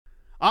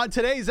On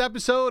today's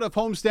episode of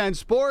Homestand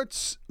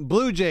Sports,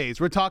 Blue Jays.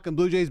 We're talking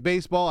Blue Jays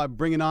baseball. I'm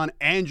bringing on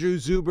Andrew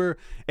Zuber,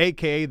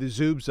 a.k.a. the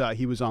Zoobs.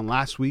 He was on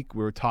last week.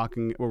 We're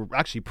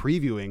actually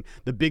previewing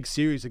the big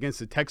series against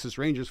the Texas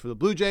Rangers for the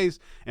Blue Jays.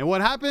 And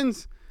what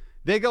happens?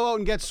 They go out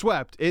and get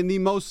swept in the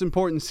most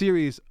important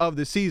series of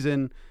the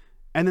season.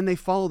 And then they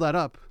follow that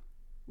up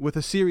with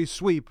a series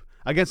sweep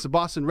against the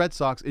Boston Red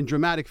Sox in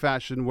dramatic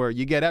fashion where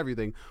you get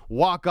everything.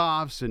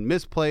 Walk-offs and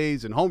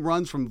misplays and home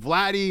runs from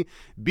Vladdy.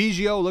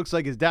 Biggio looks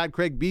like his dad,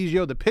 Craig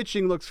Biggio. The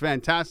pitching looks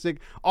fantastic.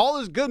 All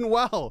is good and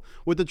well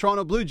with the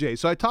Toronto Blue Jays.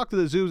 So I talked to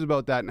the Zoos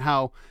about that and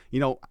how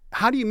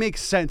do you make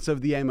sense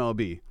of the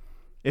MLB?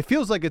 It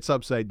feels like it's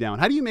upside down.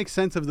 How do you make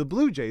sense of the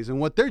Blue Jays and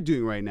what they're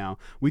doing right now?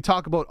 We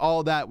talk about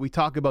all that. We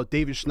talk about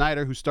David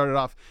Schneider, who started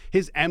off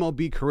his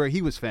MLB career.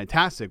 He was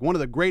fantastic. One of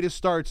the greatest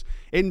starts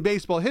in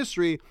baseball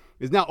history.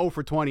 Is now 0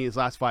 for 20 in his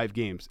last 5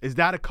 games. Is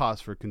that a cause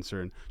for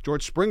concern?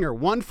 George Springer,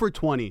 1 for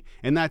 20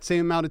 in that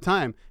same amount of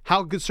time.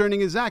 How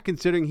concerning is that,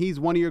 considering he's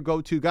one of your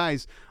go-to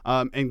guys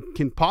and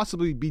can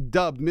possibly be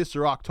dubbed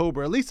Mr.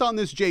 October? At least on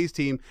this Jays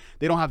team,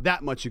 they don't have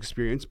that much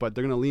experience, but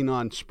they're going to lean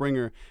on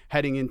Springer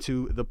heading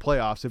into the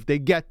playoffs if they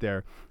get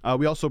there.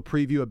 We also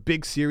preview a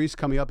big series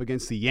coming up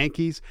against the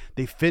Yankees.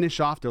 They finish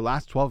off their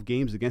last 12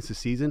 games against the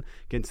season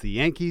against the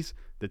Yankees,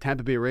 the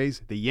Tampa Bay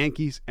Rays, the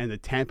Yankees, and the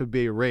Tampa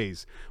Bay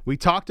Rays. We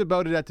talked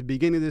about it at the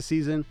beginning of the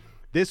season.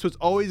 This was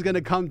always going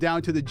to come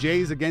down to the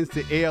Jays against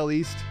the AL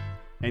East,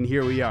 and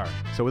here we are.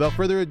 So without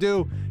further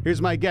ado,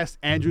 here's my guest,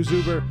 Andrew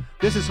Zuber.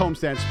 This is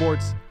Homestand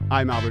Sports.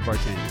 I'm Albert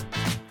Vartanian.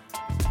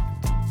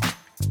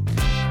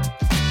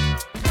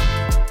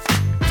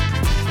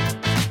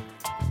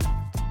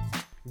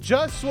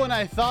 Just when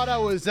I thought I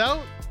was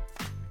out,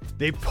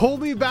 they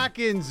pulled me back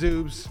in,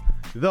 Zoobs.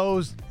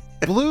 Those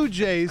Blue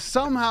Jays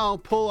somehow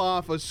pull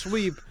off a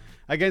sweep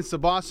against the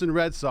Boston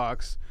Red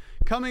Sox,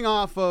 coming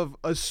off of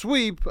a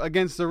sweep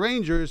against the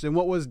Rangers in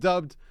what was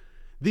dubbed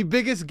the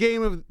biggest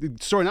the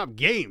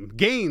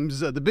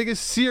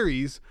biggest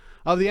series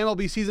of the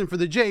MLB season for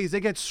the Jays. They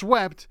get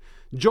swept.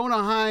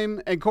 Jonah Heim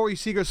and Corey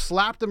Seager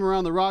slapped them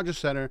around the Rogers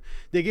Center.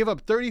 They gave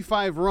up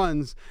 35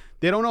 runs.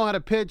 They don't know how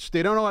to pitch.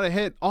 They don't know how to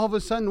hit. All of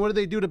a sudden, what do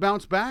they do to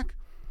bounce back?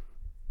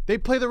 They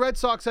play the Red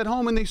Sox at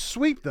home and they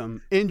sweep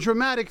them in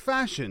dramatic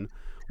fashion.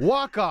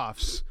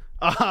 Walk-offs.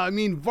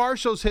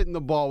 Varshaw's hitting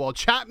the ball while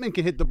Chapman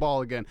can hit the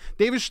ball again.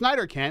 David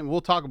Schneider can't. We'll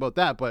talk about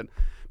that. But,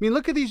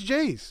 look at these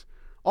Jays.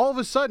 All of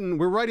a sudden,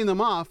 we're writing them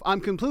off. I'm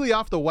completely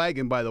off the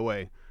wagon, by the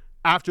way,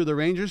 after the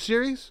Rangers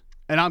series,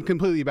 and I'm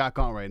completely back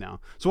on right now.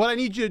 So what I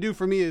need you to do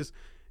for me is,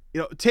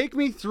 take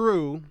me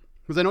through,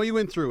 because I know you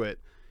went through it,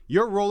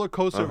 your roller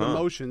coaster of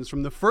emotions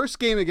from the first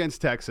game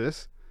against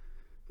Texas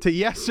to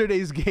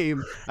yesterday's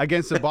game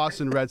against the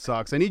Boston Red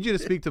Sox. I need you to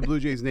speak to Blue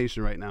Jays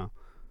Nation right now.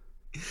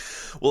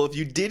 Well, if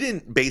you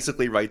didn't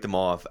basically write them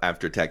off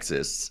after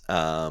Texas,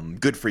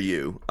 good for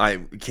you.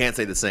 I can't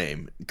say the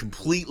same.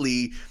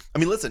 Completely.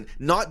 Listen,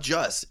 not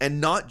just,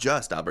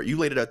 Albert, you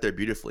laid it out there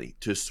beautifully,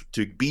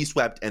 to be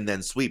swept and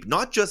then sweep.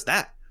 Not just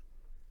that.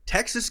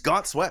 Texas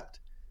got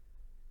swept.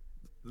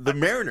 The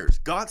Mariners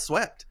got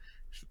swept.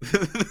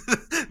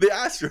 The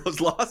Astros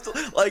lost,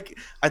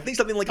 I think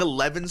something like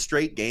 11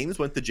 straight games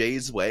went the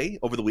Jays' way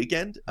over the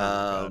weekend.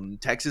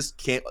 Texas,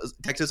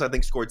 I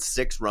think, scored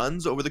 6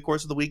 runs over the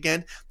course of the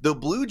weekend. The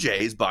Blue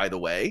Jays, by the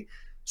way,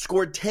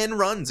 scored 10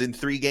 runs in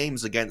 3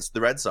 games against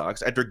the Red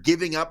Sox after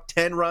giving up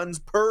 10 runs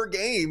per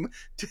game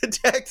to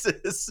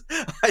Texas.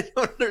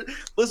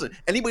 Listen,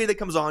 anybody that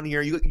comes on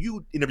here,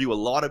 you interview a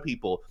lot of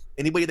people.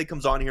 Anybody that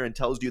comes on here and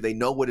tells you they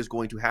know what is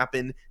going to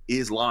happen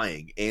is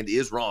lying and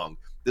is wrong.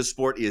 This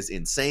sport is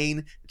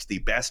insane. It's the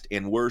best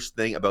and worst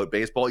thing about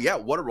baseball. Yeah,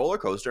 what a roller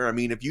coaster.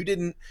 If you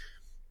didn't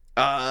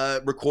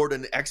record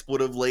an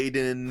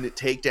expletive-laden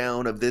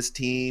takedown of this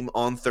team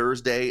on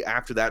Thursday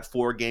after that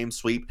 4-game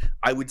sweep,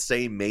 I would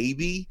say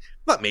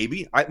not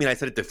maybe. I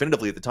said it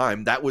definitively at the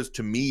time. That was,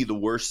 to me, the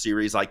worst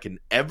series I can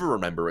ever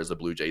remember as a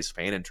Blue Jays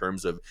fan in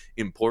terms of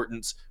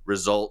importance,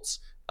 results,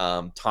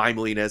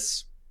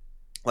 timeliness.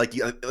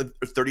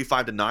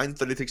 35-9,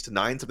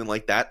 36-9, something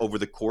like that over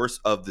the course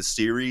of the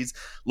series,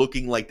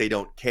 looking like they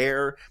don't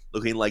care,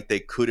 looking like they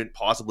couldn't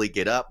possibly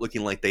get up,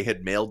 looking like they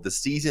had mailed the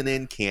season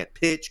in, can't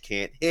pitch,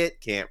 can't hit,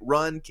 can't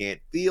run,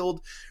 can't field,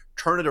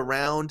 turn it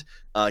around.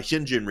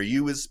 Hyunjin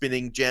Ryu is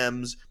spinning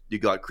gems. You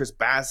got Chris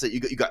Bassett.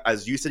 You got,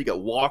 as you said, you got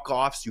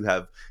walk-offs. You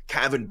have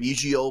Kevin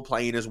Biggio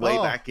playing his way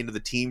back into the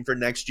team for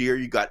next year.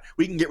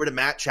 We can get rid of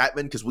Matt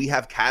Chapman because we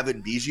have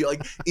Kevin Biggio.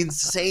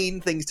 Insane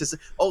things to say.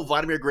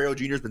 Vladimir Guerrero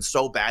Jr. has been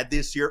so bad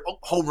this year.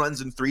 Home runs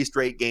in 3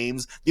 straight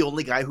games. The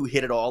only guy who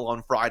hit it all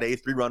on Friday,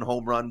 3-run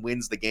home run,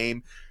 wins the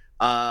game.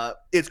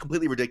 It's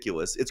completely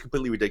ridiculous.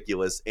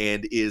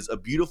 And is a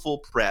beautiful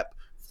prep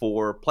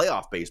for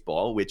playoff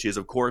baseball, which is,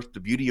 of course, the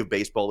beauty of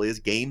baseball is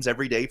games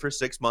every day for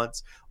 6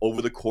 months.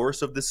 Over the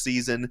course of the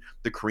season,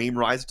 the cream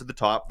rises to the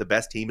top. The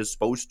best team is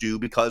supposed to,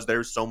 because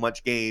there's so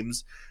much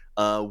games,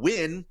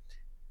 win.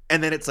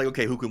 And then it's like,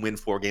 okay, who can win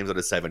 4 games out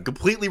of 7?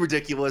 Completely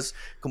ridiculous,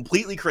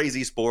 completely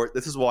crazy sport.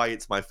 This is why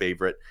it's my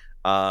favorite.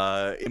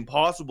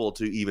 Impossible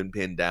to even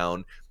pin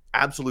down.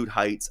 absolute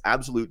heights,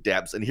 absolute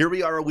depths. And here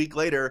we are a week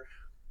later,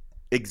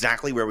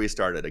 exactly where we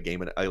started, a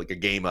game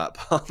up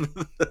on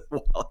the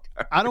wild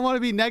card. I don't want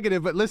to be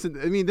negative, but listen,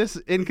 I mean, this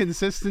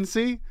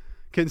inconsistency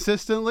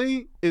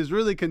consistently is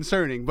really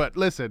concerning. But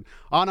listen,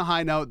 on a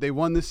high note, they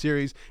won the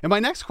series. And my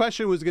next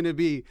question was going to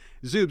be,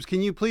 Zoobs,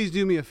 can you please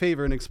do me a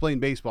favor and explain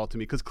baseball to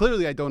me? Because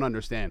clearly I don't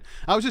understand.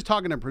 I was just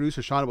talking to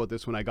producer Sean about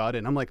this when I got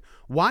in. I'm like,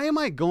 why am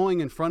I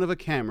going in front of a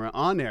camera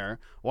on air?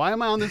 Why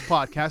am I on this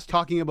podcast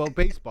talking about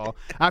baseball?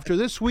 After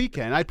this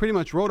weekend, I pretty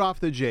much wrote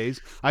off the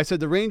Jays. I said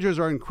the Rangers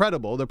are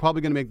incredible. They're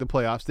probably going to make the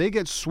playoffs. They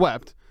get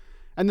swept.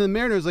 And the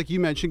Mariners, like you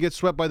mentioned, get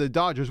swept by the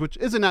Dodgers, which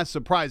isn't that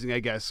surprising, I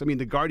guess. I mean,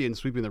 the Guardians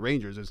sweeping the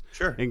Rangers is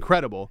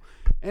incredible.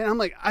 And I'm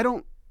like, I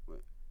don't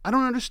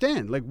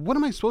understand. Like, what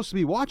am I supposed to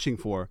be watching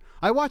for?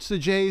 I watch the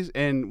Jays,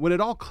 and when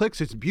it all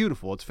clicks, it's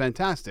beautiful. It's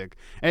fantastic.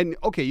 And,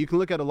 okay, you can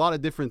look at a lot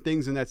of different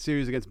things in that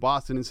series against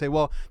Boston and say,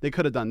 well, they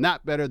could have done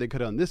that better. They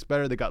could have done this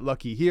better. They got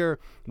lucky here.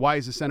 Why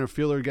is the center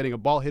fielder getting a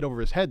ball hit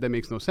over his head? That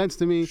makes no sense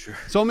to me. Sure.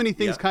 So many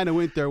things kind of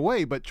went their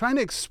way. But trying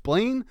to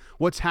explain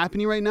what's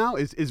happening right now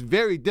is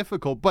very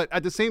difficult. But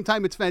at the same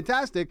time, it's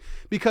fantastic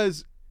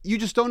because you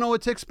just don't know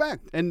what to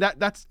expect. And I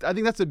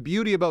think that's the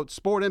beauty about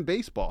sport and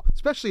baseball,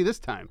 especially this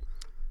time.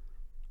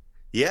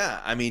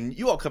 Yeah, I mean,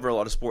 you all cover a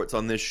lot of sports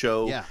on this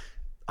show. Yeah.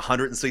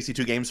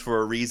 162 games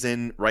for a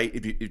reason, right?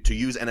 If to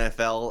use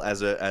NFL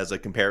as a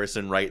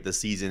comparison, right? The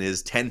season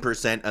is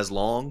 10% as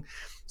long.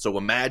 So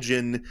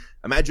imagine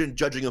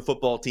judging a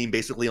football team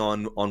basically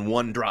on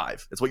one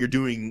drive. That's what you're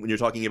doing when you're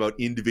talking about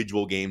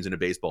individual games in a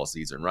baseball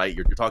season, right?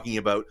 You're talking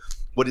about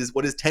what is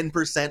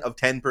 10% of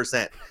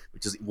 10%,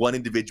 which is one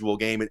individual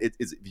game.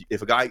 It's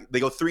if a guy they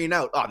go 3 and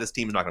out, this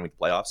team's not going to make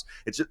the playoffs.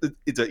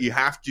 You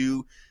have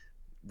to.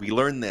 We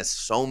learned this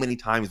so many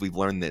times. We've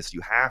learned this.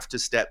 You have to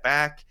step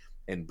back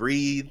and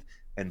breathe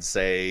and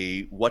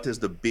say, what does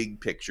the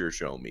big picture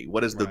show me?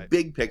 What does the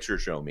big picture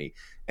show me?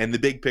 And the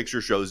big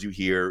picture shows you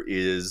here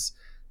is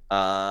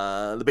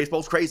the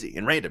baseball's crazy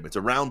and random. It's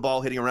a round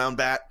ball hitting a round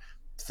bat.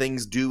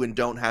 Things do and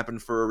don't happen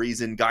for a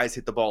reason. Guys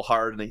hit the ball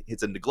hard and it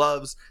hits into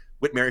gloves.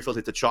 Whit Merrifield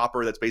hits a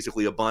chopper that's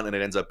basically a bunt and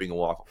it ends up being a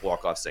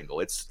walk-off single.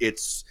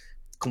 It's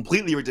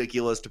completely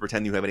ridiculous to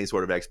pretend you have any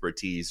sort of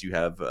expertise. You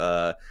have,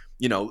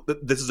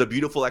 this is a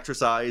beautiful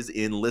exercise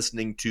in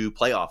listening to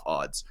playoff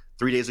odds.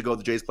 3 days ago,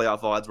 the Jays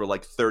playoff odds were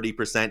like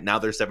 30%. Now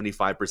they're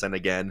 75%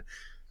 again.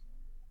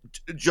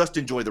 Just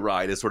enjoy the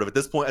ride. Is sort of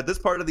at this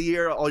part of the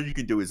year, all you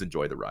can do is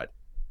enjoy the ride.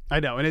 I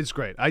know, and it's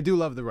great. I do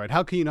love the ride.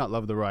 How can you not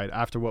love the ride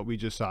after what we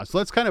just saw? So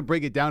let's kind of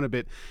break it down a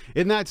bit.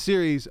 In that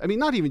series, I mean,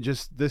 not even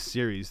just this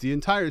series, the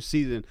entire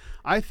season,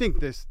 I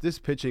think this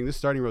pitching, this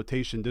starting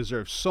rotation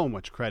deserves so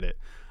much credit.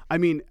 I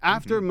mean,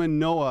 after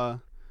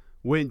Manoah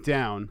went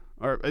down,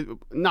 or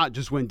not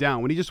just went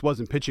down, when he just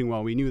wasn't pitching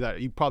well, we knew that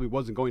he probably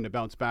wasn't going to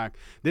bounce back.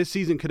 This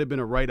season could have been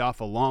a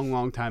write-off a long,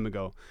 long time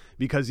ago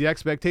because the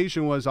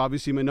expectation was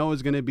obviously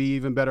Manoah's going to be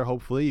even better,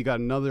 hopefully. You got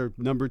another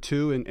number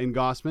 2 in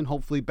Gausman.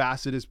 Hopefully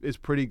Bassett is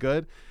pretty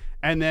good.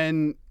 And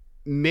then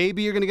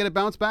maybe you're going to get a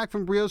bounce back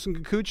from Brios and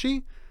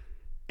Kikuchi.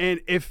 And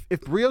if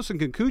Brios and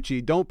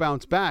Kikuchi don't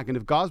bounce back, and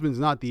if Gausman's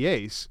not the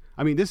ace,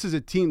 I mean, this is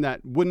a team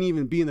that wouldn't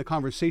even be in the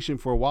conversation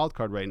for a wild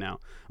card right now,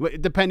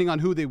 depending on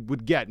who they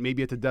would get,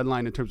 maybe at the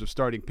deadline in terms of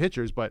starting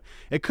pitchers. But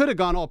it could have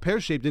gone all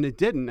pear-shaped, and it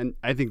didn't. And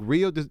I think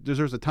Rio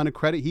deserves a ton of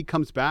credit. He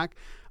comes back.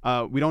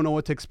 We don't know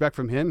what to expect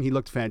from him. He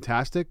looked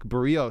fantastic.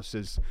 Barrios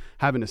is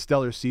having a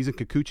stellar season.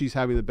 Kikuchi's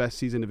having the best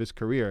season of his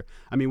career.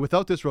 I mean,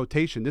 without this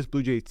rotation, this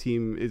Blue Jays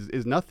team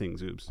is nothing,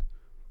 Zoobs.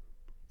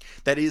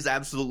 That is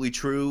absolutely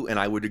true, and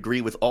I would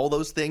agree with all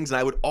those things. And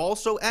I would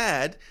also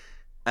add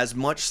as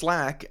much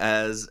flack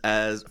as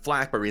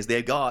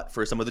they got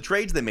for some of the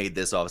trades they made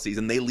this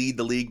offseason. They lead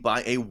the league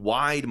by a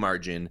wide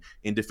margin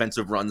in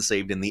defensive runs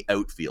saved in the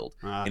outfield.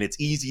 And it's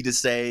easy to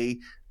say,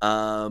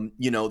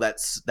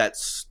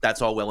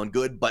 that's all well and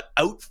good, but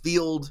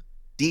outfield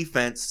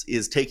defense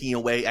is taking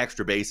away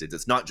extra bases.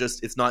 It's not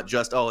just it's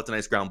a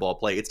nice ground ball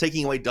play. It's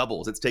taking away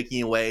doubles. It's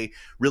taking away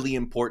really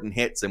important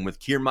hits. And with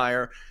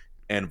Kiermaier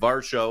and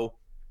Varsho,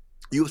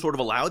 you've sort of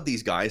allowed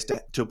these guys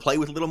to play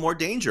with a little more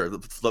danger.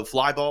 The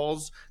fly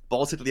balls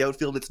hit to the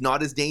outfield, it's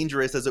not as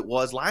dangerous as it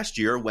was last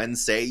year when,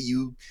 say,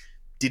 you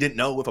didn't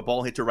know if a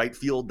ball hit to right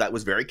field that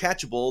was very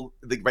catchable,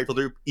 the right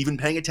fielder even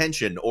paying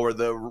attention, or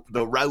the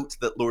route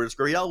that Lourdes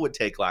Gurriel would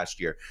take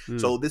last year.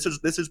 So this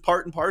is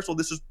part and parcel.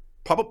 This is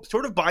probably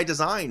sort of by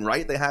design,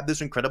 right? They have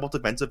this incredible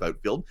defensive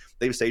outfield.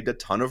 They've saved a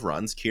ton of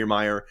runs.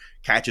 Kiermaier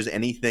catches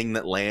anything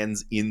that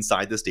lands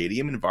inside the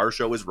stadium, and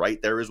Varsho is right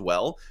there as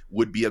well.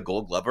 Would be a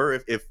Gold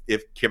Glover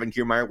if Kevin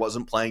Kiermaier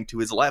wasn't playing to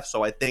his left.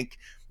 So I think,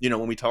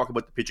 when we talk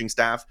about the pitching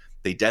staff,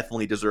 they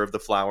definitely deserve the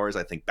flowers.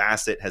 I think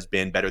Bassett has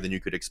been better than you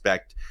could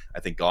expect. I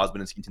think Gausman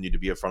has continued to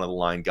be a front of the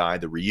line guy.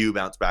 The Ryu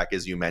bounce back,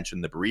 as you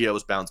mentioned. The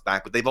Barrios bounce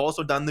back, but they've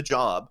also done the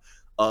job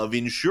of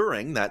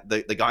ensuring that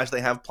the guys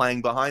they have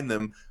playing behind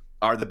them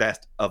are the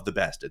best of the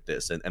best at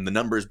this, and the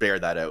numbers bear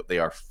that out. They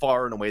are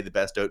far and away the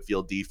best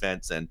outfield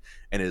defense, and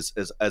as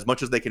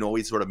much as they can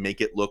always sort of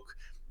make it look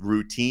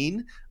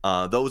routine,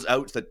 those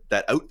outs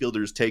that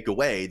outfielders take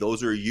away,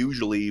 those are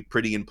usually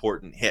pretty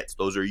important hits.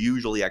 Those are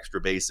usually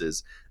extra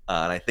bases.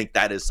 And I think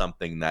that is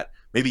something that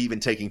maybe even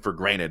taking for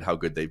granted how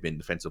good they've been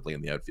defensively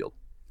in the outfield.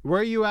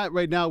 Where are you at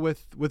right now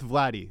with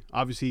Vladdy?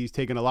 Obviously, he's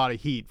taken a lot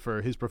of heat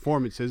for his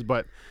performances,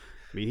 but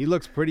I mean, he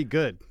looks pretty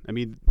good. I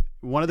mean,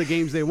 one of the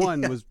games they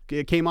won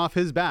it came off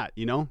his bat,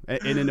 in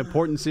an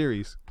important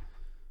series.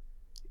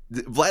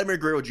 Vladimir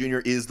Guerrero Jr.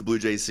 is the Blue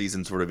Jays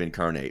season sort of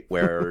incarnate,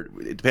 where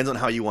it depends on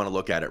how you want to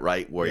look at it,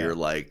 right? Where you're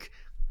like,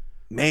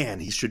 man,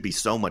 he should be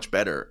so much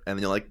better, and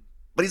then you're like,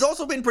 but he's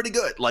also been pretty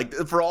good. Like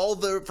for all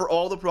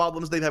the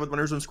problems they've had with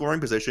runners in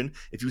scoring position,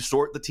 if you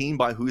sort the team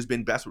by who's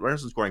been best with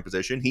runners in scoring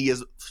position, he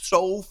is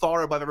so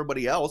far above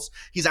everybody else.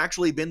 He's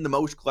actually been the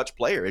most clutch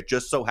player. It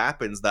just so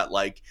happens that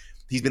like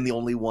he's been the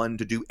only one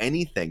to do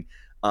anything.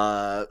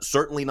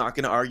 Certainly not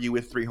going to argue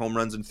with 3 home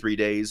runs in 3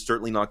 days.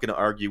 Certainly not going to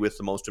argue with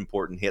the most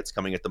important hits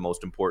coming at the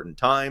most important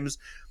times.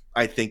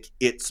 I think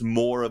it's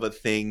more of a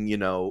thing,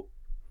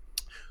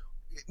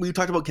 we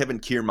talked about Kevin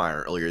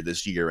Kiermaier earlier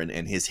this year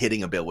and his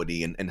hitting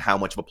ability and how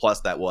much of a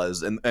plus that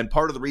was. And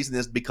part of the reason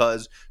is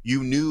because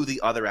you knew the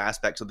other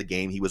aspects of the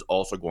game he was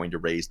also going to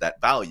raise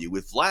that value.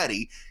 With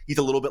Vladdy, he's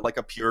a little bit like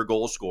a pure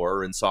goal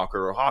scorer in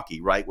soccer or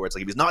hockey, right? Where it's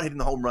like if he's not hitting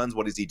the home runs,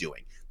 what is he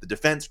doing? The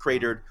defense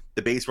cratered,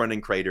 the base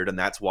running cratered, and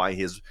that's why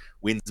his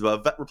wins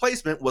above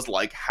replacement was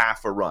like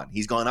half a run.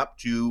 He's gone up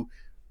to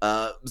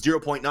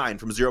 0.9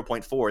 from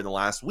 0.4 in the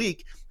last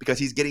week because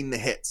he's getting the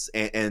hits.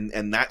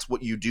 And that's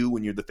what you do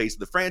when you're the face of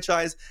the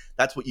franchise.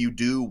 That's what you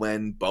do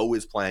when Bo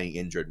is playing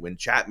injured, when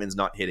Chapman's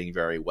not hitting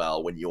very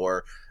well, when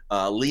you're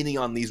leaning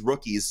on these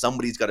rookies.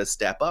 Somebody's got to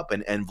step up.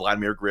 And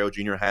Vladimir Guerrero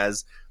Jr.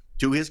 has,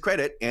 to his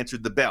credit,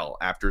 answered the bell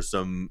after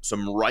some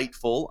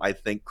rightful, I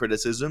think,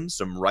 criticism,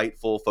 some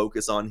rightful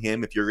focus on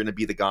him. If you're going to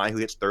be the guy who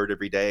hits third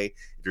every day,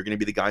 if you're going to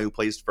be the guy who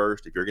plays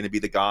first, if you're going to be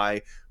the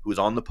guy who's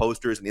on the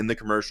posters and in the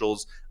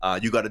commercials,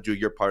 you got to do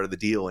your part of the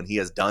deal, and he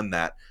has done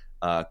that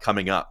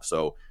coming up.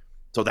 So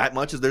that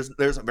much is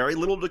there's very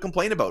little to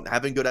complain about.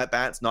 Having good at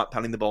bats, not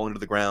pounding the ball into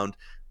the ground.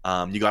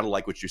 You got to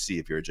like what you see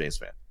if you're a Jays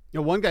fan.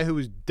 One guy who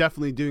was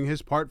definitely doing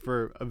his part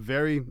for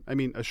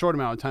a short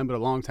amount of time, but a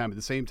long time at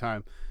the same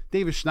time,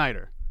 Davis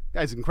Schneider.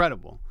 Guy's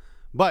incredible.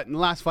 But in the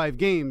last 5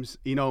 games,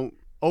 0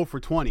 for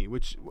 20,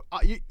 which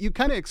you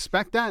kind of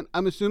expect that,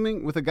 I'm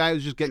assuming, with a guy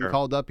who's just getting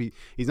called up.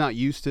 He's not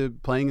used to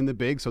playing in the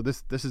big, so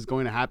this is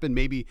going to happen.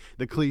 Maybe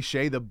the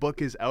cliche, the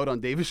book is out on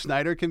Davis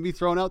Schneider, can be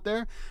thrown out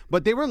there.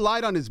 But they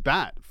relied on his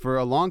bat for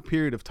a long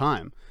period of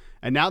time.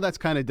 And now that's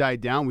kind of died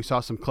down. We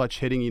saw some clutch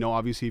hitting,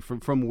 obviously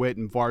from Witt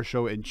and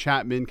Varsho and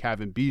Chapman,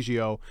 Kevin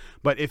Biggio.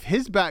 But if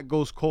his bat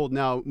goes cold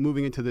now,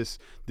 moving into this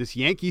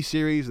Yankee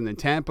series and then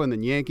Tampa and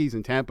then Yankees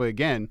and Tampa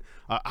again,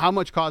 how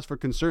much cause for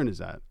concern is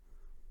that?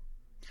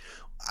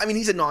 I mean,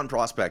 he's a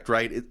non-prospect,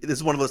 right? This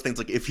is one of those things,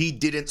 like if he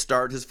didn't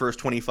start his first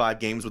 25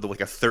 games with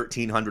like a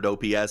 1,300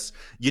 OPS,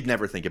 you'd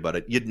never think about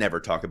it. You'd never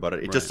talk about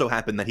it. It just so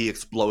happened that he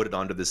exploded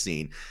onto the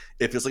scene.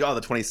 If it's like, the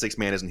 26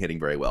 man isn't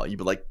hitting very well, you'd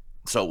be like,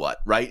 so what,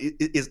 right?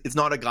 It's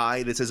not a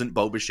guy. This isn't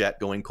Bo Bichette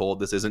going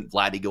cold. This isn't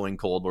Vladdy going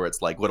cold where it's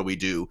like, what do we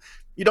do?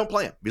 You don't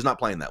play him. He's not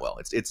playing that well.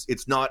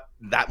 It's not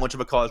that much of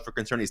a cause for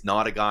concern. He's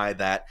not a guy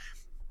that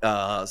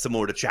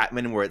similar to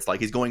Chapman where it's like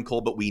he's going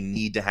cold, but we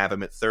need to have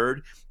him at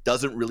third.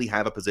 Doesn't really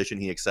have a position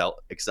he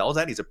excels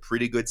at. He's a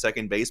pretty good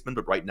second baseman,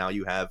 but right now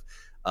you have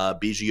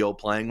Biggio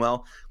playing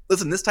well.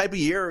 Listen, this type of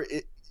year,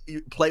 you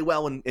play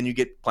well and you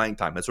get playing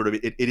time. That's sort of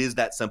it is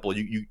that simple.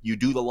 You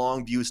do the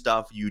long view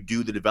stuff, you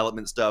do the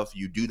development stuff,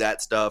 you do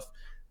that stuff.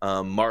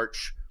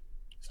 March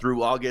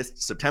through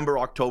August, September,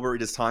 October,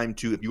 it is time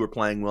to, if you are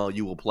playing well,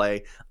 you will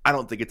play. I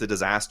don't think it's a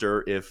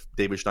disaster if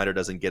David Schneider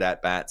doesn't get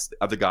at bats. The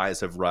other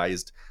guys have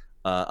rised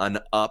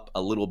up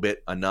a little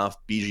bit enough.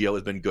 Biggio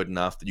has been good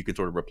enough that you can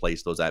sort of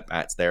replace those at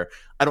bats there.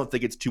 I don't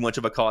think it's too much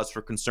of a cause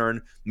for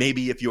concern.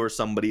 Maybe if you're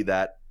somebody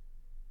that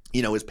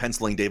is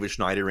penciling David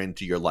Schneider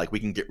into your, like, we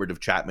can get rid of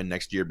Chapman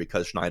next year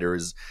because Schneider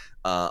is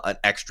an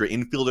extra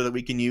infielder that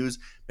we can use.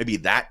 Maybe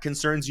that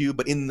concerns you,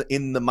 but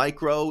in the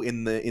micro,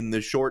 in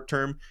the short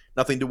term,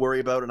 nothing to worry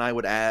about. And I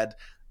would add,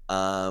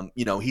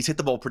 he's hit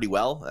the ball pretty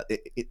well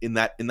in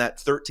that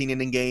 13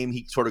 inning game.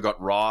 He sort of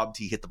got robbed.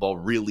 He hit the ball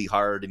really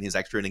hard in his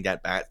extra inning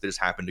at bats. They just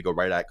happened to go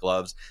right at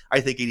gloves. I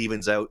think it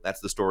evens out.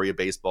 That's the story of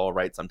baseball,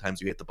 right?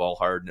 Sometimes you hit the ball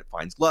hard and it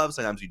finds gloves.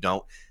 Sometimes you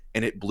don't,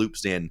 and it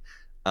bloops in.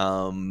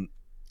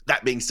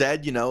 That being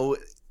said,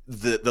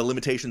 the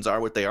limitations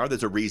are what they are.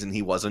 There's a reason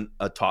he wasn't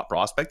a top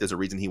prospect. There's a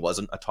reason he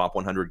wasn't a top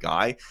 100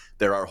 guy.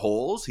 There are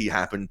holes. He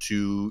happened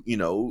to,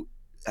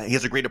 he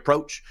has a great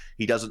approach.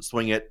 He doesn't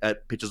swing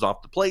at pitches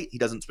off the plate. He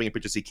doesn't swing at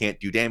pitches he can't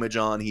do damage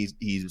on.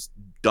 He's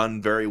done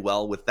very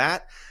well with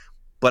that.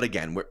 But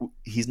again,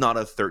 he's not a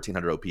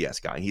 1,300 OPS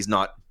guy. He's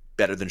not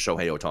better than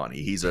Shohei Ohtani.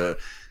 He's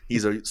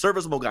a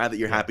serviceable guy that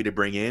you're happy to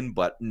bring in,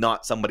 but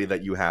not somebody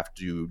that you have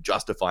to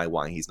justify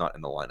why he's not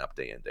in the lineup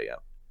day in, day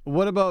out.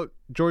 What about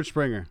George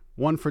Springer?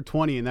 1 for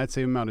 20 in that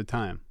same amount of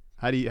time.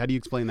 How do you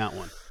explain that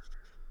one?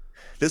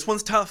 This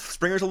one's tough.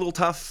 Springer's a little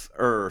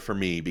tougher for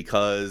me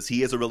because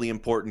he is a really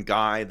important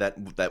guy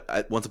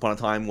that once upon a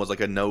time was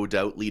like a no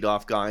doubt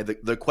leadoff guy.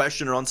 The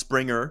question on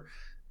Springer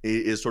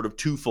is sort of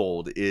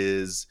twofold: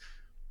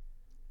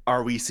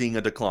 are we seeing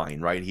a decline?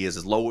 Right, he is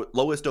his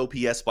lowest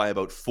OPS by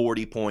about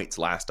 40 points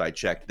last I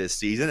checked this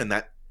season, and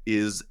that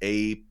is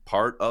a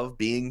part of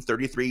being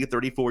 33,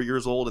 34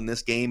 years old in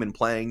this game and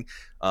playing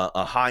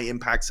a high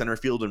impact center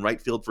field and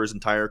right field for his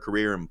entire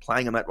career and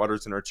playing on that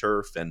Rogers Center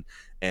turf and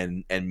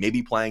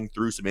maybe playing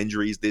through some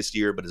injuries this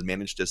year, but has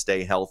managed to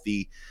stay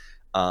healthy.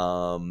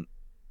 But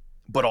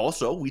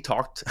also we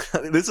talked,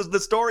 this is the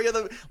story of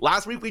the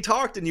last week we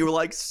talked and you were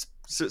like,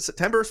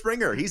 September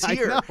Springer, he's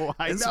here.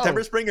 I know.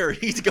 September Springer,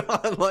 he's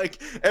gone.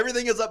 Like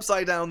everything is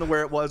upside down to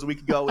where it was a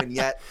week ago, and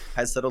yet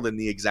has settled in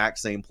the exact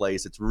same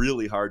place. It's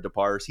really hard to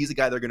parse. He's a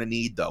guy they're going to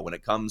need, though, when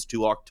it comes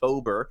to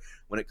October,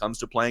 when it comes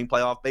to playing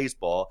playoff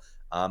baseball.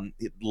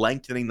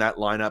 Lengthening that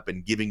lineup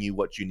and giving you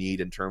what you need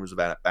in terms of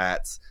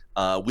at-bats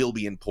will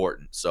be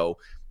important. So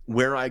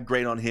where I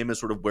grade on him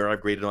is sort of where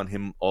I've graded on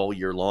him all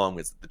year long.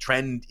 Is the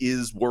trend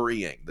is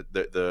worrying.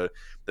 The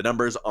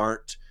numbers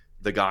aren't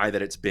the guy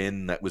that it's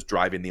been that was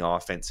driving the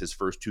offense his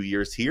first 2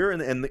 years here.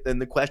 And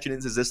the question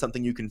is this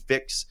something you can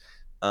fix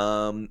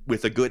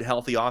with a good,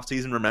 healthy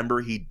offseason? Remember,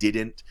 he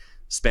didn't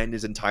spend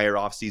his entire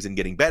offseason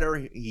getting better.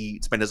 He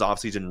spent his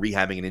offseason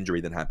rehabbing an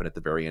injury that happened at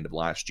the very end of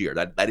last year.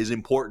 That is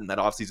important, that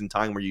offseason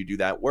time where you do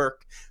that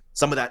work.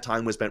 Some of that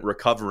time was spent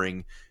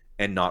recovering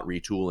and not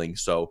retooling.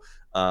 So,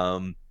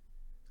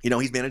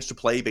 he's managed to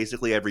play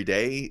basically every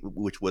day,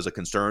 which was a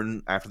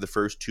concern after the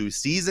first 2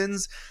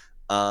 seasons.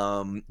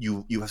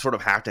 You sort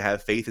of have to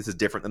have faith. This is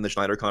different than the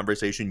Schneider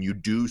conversation. You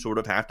do sort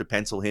of have to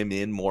pencil him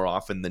in more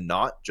often than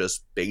not,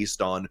 just based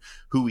on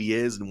who he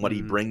is and what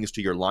he brings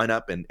to your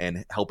lineup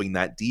and helping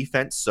that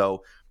defense.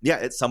 So yeah,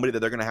 it's somebody that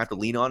they're going to have to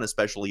lean on,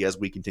 especially as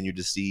we continue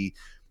to see,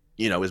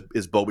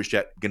 is Bo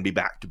Bichette going to be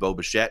back to Bo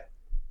Bichette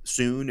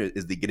soon?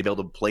 Is he going to be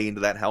able to play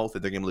into that health? Are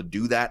they going to be able to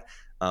do that?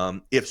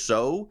 If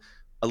so,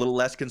 a little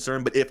less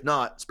concerned, but if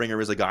not, Springer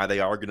is a guy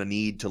they are going to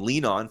need to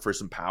lean on for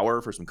some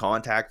power, for some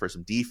contact, for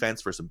some defense,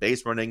 for some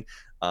base running.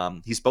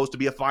 He's supposed to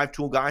be a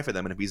 5-tool guy for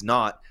them, and if he's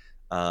not,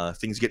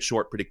 things get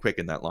short pretty quick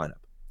in that lineup.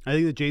 I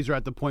think the Jays are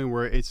at the point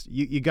where it's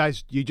you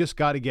guys, you just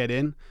got to get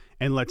in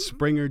and let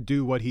Springer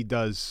do what he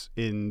does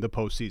in the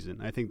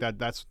postseason. I think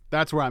that's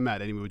where I'm at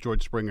anyway with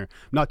George Springer.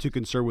 I'm not too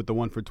concerned with the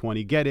 1 for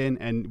 20. Get in,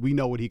 and we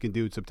know what he can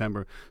do in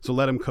September. So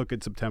let him cook in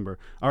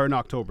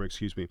October,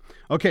 excuse me.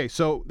 Okay,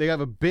 so they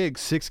have a big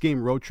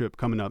 6-game road trip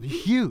coming up.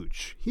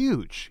 Huge.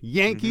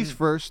 Yankees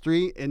first,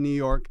 3 in New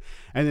York,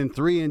 and then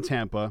 3 in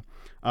Tampa.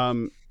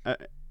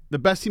 The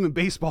best team in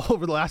baseball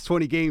over the last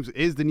 20 games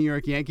is the New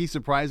York Yankees,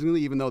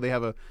 surprisingly, even though they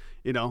have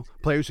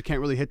players who can't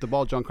really hit the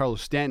ball. Giancarlo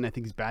Stanton, I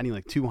think he's batting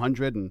like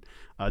 200, and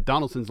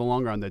Donaldson's no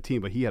longer on that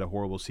team, but he had a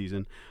horrible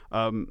season.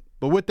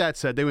 But with that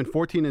said, they went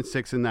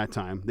 14-6 in that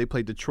time. They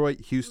played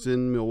Detroit,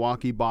 Houston,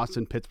 Milwaukee,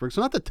 Boston, Pittsburgh.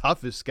 So not the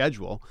toughest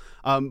schedule,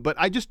 but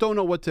I just don't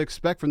know what to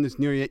expect from this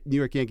New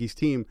York Yankees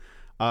team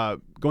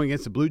going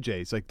against the Blue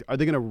Jays. Like, are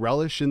they going to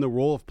relish in the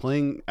role of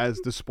playing as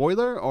the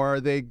spoiler, or are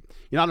they,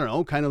 I don't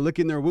know, kind of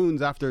licking their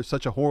wounds after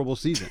such a horrible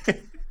season?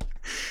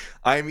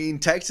 I mean,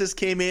 Texas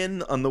came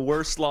in on the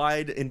worst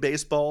slide in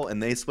baseball,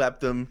 and they swept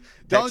them.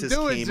 Texas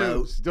came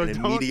out and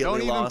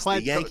immediately lost.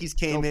 The Yankees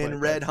came in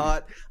red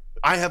hot.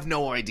 I have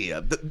no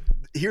idea.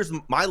 Here's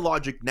my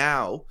logic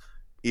now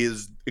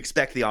is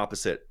expect the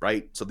opposite,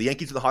 right? So the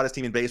Yankees are the hottest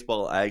team in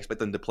baseball. I expect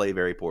them to play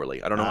very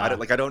poorly. I don't know. I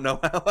don't know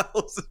how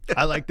else.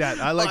 I like that.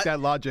 I like that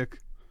logic.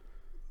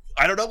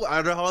 I don't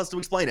know how else to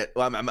explain it.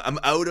 I'm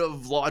out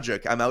of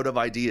logic. I'm out of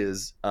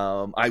ideas.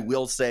 I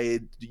will say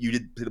you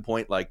did to the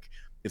point, like,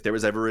 if there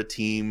was ever a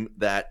team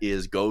that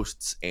is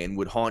ghosts and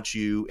would haunt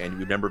you, and you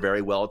remember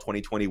very well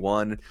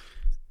 2021,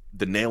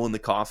 the nail in the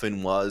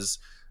coffin was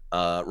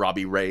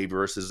Robbie Ray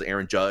versus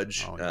Aaron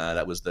Judge. Oh, yeah.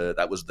 That was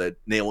the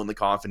nail in the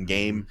coffin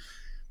game.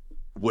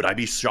 Would I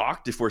be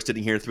shocked if we're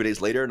sitting here 3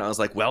 days later and I was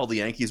like, well, the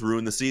Yankees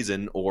ruined the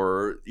season,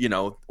 or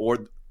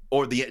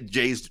the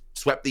Jays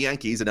swept the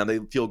Yankees and now they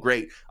feel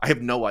great? I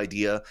have no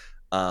idea.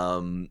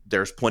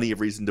 There's plenty of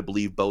reason to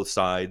believe both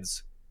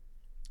sides.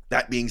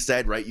 That being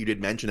said, right, you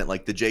did mention it,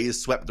 like the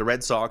Jays swept the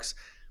Red Sox,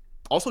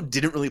 also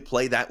didn't really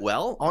play that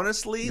well,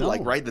 honestly. No. Like,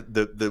 right,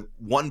 the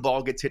one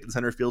ball gets hit to the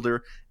center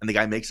fielder and the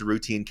guy makes a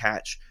routine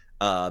catch.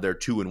 They're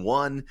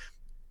 2-1.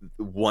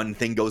 One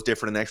thing goes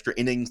different in extra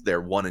innings.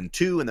 They're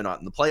 1-2 and they're not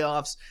in the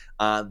playoffs.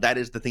 That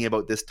is the thing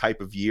about this type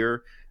of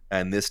year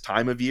and this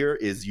time of year,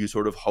 is you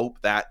sort of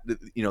hope that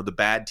the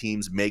bad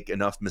teams make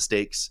enough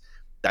mistakes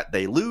that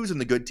they lose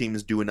and the good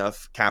teams do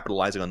enough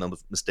capitalizing on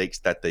those mistakes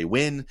that they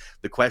win.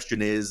 The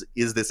question is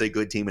this a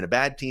good team and a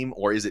bad team,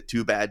 or is it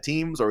 2 bad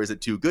teams, or is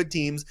it 2 good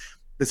teams?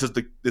 This is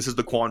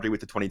the quandary with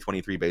the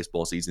 2023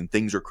 baseball season.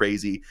 Things are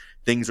crazy.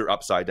 Things are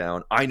upside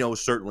down. I know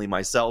certainly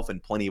myself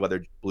and plenty of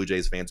other Blue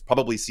Jays fans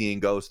probably seeing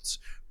ghosts,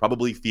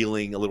 probably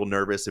feeling a little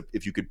nervous.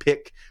 If you could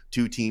pick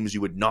 2 teams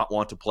you would not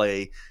want to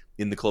play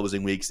in the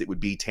closing weeks, it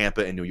would be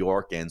Tampa and New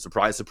York. And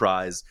surprise,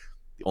 surprise,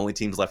 the only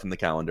teams left in the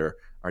calendar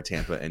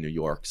Tampa and New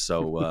York.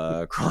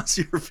 So cross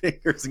your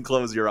fingers and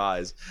close your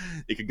eyes.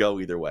 It could go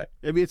either way.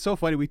 I mean, it's so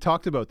funny. We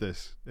talked about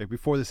this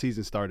before the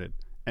season started,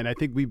 and I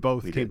think we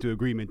both came to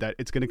agreement that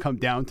it's going to come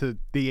down to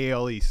the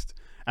AL East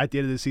at the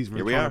end of the season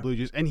for the Toronto Blue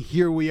Jays. And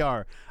here we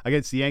are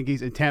against the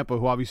Yankees and Tampa,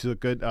 who obviously look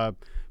good.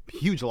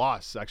 Huge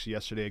loss, actually,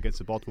 yesterday against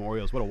the Baltimore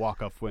Orioles. What a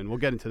walk-off win. We'll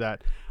get into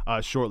that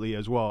shortly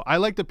as well. I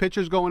like the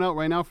pitchers going out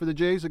right now for the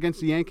Jays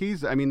against the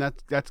Yankees. I mean,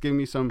 that's giving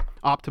me some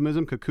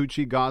optimism.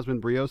 Kikuchi, Gosman,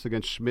 Brios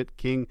against Schmidt,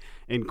 King,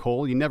 and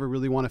Cole. You never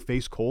really want to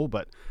face Cole,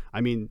 but,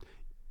 I mean,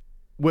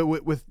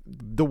 with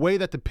the way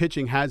that the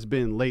pitching has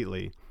been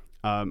lately,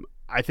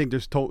 I think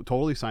there's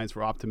totally signs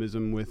for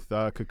optimism with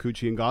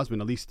Kikuchi and Gosman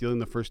at least stealing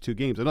the first 2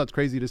 games. I know it's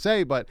crazy to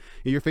say, but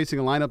you're facing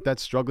a lineup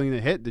that's struggling to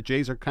hit. The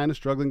Jays are kind of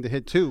struggling to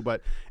hit too,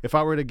 but if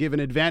I were to give an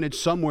advantage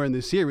somewhere in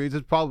this series,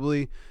 it's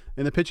probably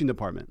in the pitching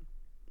department.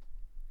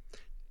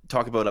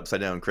 Talk about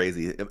upside down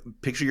crazy.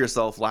 Picture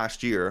yourself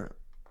last year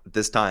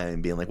this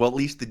time being like, well, at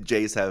least the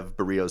Jays have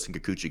Barrios and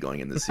Kikuchi going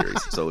in this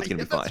series, so it's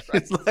gonna be fine.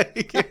 Right. It's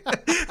like,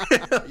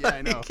 yeah,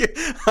 I know.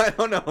 I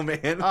don't know,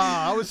 man.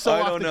 I was so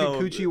off the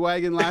Kikuchi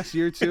wagon last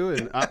year too,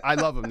 and I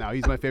love him now.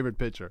 He's my favorite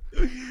pitcher.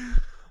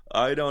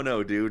 I don't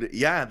know, dude.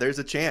 Yeah, there's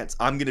a chance.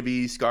 I'm gonna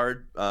be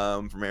scarred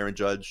from Aaron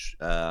Judge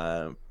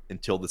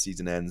until the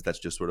season ends. That's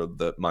just sort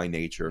of my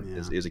nature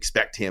is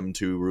expect him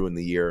to ruin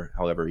the year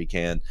however he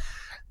can.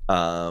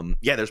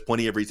 There's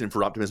plenty of reason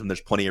for optimism. There's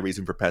plenty of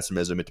reason for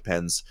pessimism. It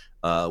depends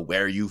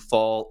where you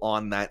fall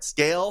on that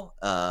scale.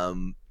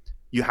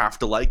 You have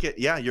to like it.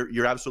 Yeah,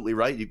 you're absolutely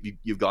right.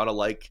 You've got to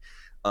like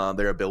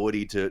their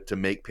ability to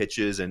make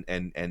pitches and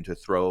to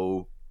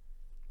throw,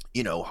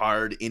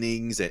 hard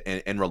innings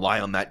and rely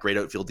on that great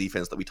outfield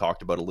defense that we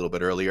talked about a little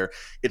bit earlier.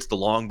 It's the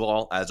long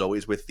ball, as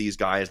always with these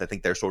guys. I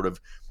think they're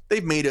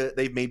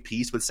they've made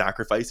peace with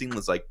sacrificing.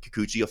 It's like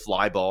Kikuchi, a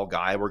fly ball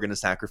guy. We're going to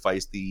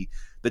sacrifice the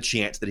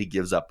chance that he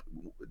gives up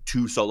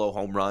 2 solo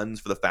home runs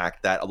for the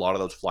fact that a lot of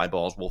those fly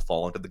balls will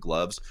fall into the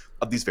gloves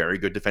of these very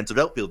good defensive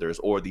outfielders,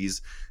 or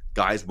these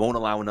guys won't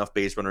allow enough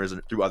base runners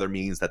through other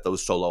means that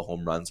those solo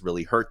home runs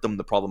really hurt them.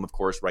 The problem, of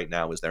course, right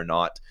now is they're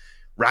not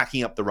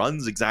racking up the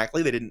runs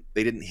exactly. They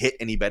didn't hit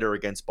any better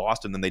against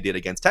Boston than they did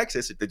against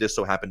Texas. They just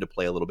so happened to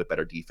play a little bit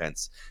better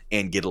defense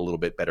and get a little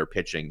bit better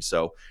pitching.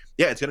 So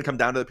yeah, it's going to come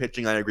down to the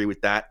pitching. I agree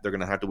with that. They're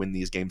going to have to win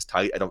these games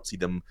tight. I don't see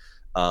them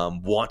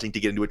wanting to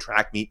get into a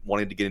track meet,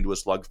 wanting to get into a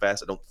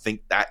slugfest. I don't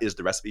think that is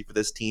the recipe for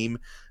this team.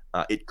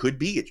 It could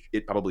be.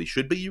 It probably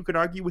should be, you could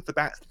argue, with the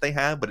bats that they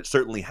have, but it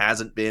certainly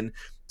hasn't been.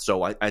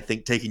 So I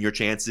think taking your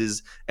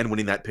chances and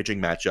winning that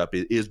pitching matchup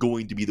is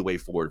going to be the way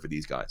forward for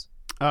these guys.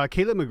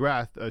 Kayla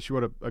McGrath, she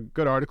wrote a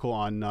good article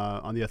on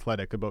The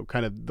Athletic about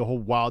kind of the whole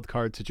wild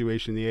card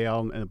situation in the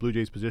AL and the Blue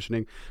Jays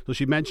positioning. So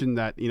she mentioned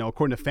that,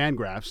 according to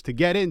Fangraphs, to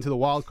get into the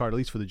wild card, at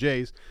least for the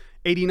Jays,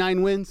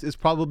 89 wins is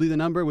probably the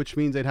number, which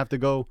means they'd have to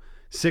go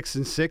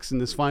 6-6 in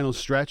this final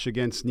stretch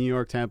against New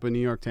York,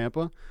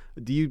 Tampa.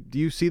 Do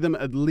you see them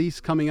at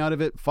least coming out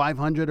of it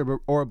 500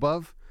 or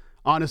above?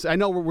 Honestly, I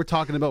know we're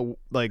talking about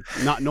like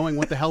not knowing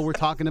what the hell we're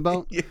talking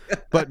about,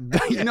 but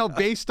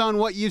based on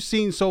what you've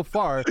seen so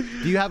far,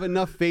 do you have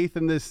enough faith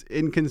in this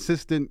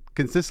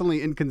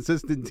consistently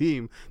inconsistent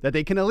team that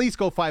they can at least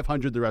go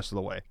 500 the rest of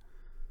the way?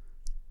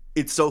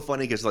 It's so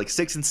funny because like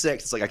 6-6,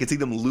 it's like I can see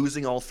them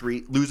losing all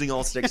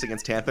 6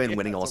 against Tampa and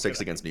winning all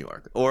 6 against New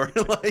York. Or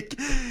like,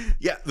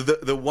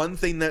 the one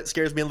thing that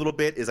scares me a little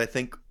bit is I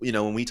think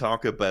when we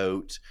talk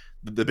about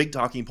the big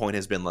talking point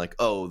has been like,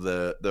 oh,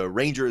 the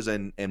Rangers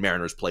and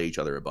Mariners play each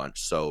other a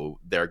bunch, so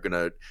they're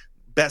gonna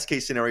best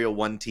case scenario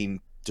one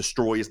team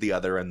destroys the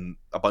other and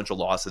a bunch of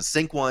losses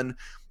sink one,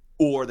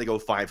 or they go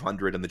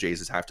 500 and the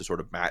Jays have to sort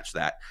of match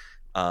that.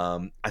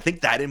 I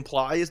think that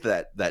implies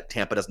that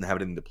Tampa doesn't have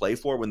anything to play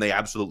for when they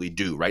absolutely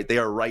do, right? They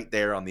are right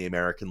there on the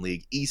American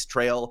League East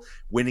trail.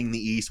 Winning the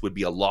East would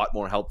be a lot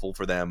more helpful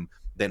for them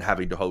than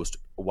having to host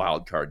a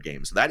wild card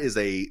game. So that is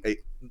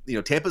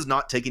Tampa's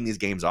not taking these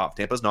games off.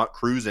 Tampa's not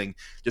cruising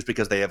just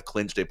because they have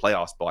clinched a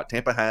playoff spot.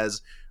 Tampa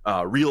has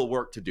real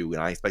work to do,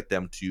 and I expect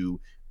them to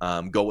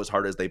go as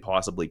hard as they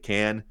possibly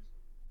can.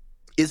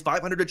 Is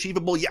 500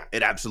 achievable? Yeah,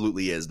 it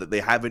absolutely is. That they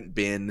haven't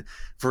been,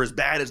 for as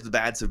bad as the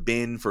bads have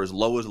been, for as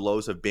low as the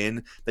lows have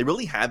been, they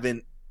really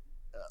haven't,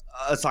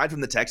 aside from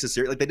the Texas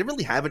series, like they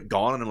really haven't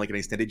gone on like an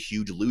extended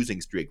huge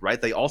losing streak,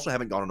 right? They also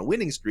haven't gone on a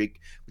winning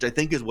streak, which I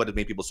think is what has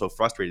made people so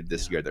frustrated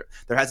this year. There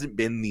hasn't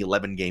been the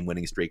 11-game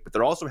winning streak, but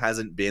there also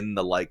hasn't been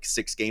the like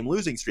 6-game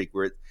losing streak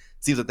where it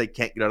seems that they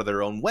can't get out of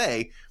their own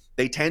way.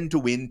 They tend to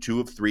win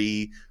 2 of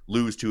 3,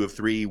 lose 2 of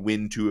 3,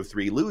 win 2 of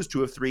 3, lose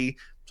 2 of 3.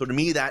 So to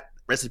me, that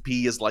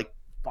recipe is like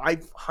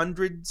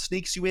 500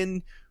 sneaks you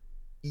in.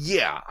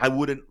 Yeah, I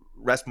wouldn't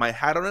rest my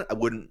hat on it. I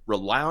wouldn't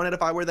rely on it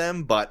if I were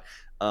them, but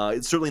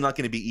it's certainly not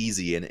going to be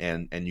easy,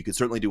 and you could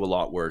certainly do a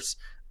lot worse.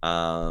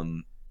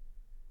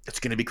 It's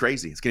going to be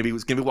crazy. It's going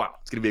to be wild.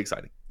 It's going to be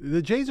exciting.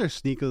 The Jays are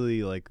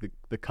sneakily like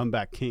the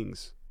comeback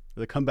kings,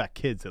 the comeback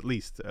kids, at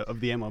least, of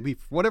the MLB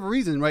for whatever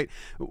reason, right?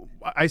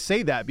 I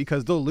say that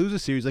because they'll lose a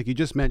series like you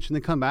just mentioned,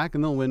 they come back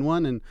and they'll win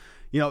one, and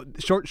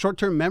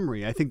short-term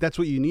memory. I think that's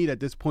what you need at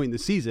this point in the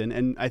season.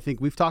 And I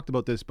think we've talked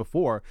about this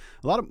before.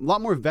 A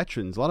lot more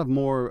veterans, a lot of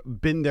more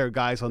been there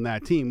guys on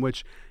that team,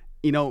 which,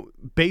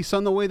 based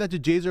on the way that the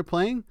Jays are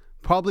playing,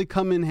 probably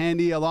come in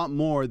handy a lot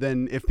more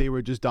than if they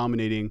were just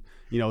dominating,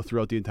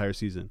 throughout the entire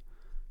season.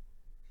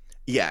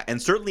 Yeah,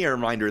 and certainly a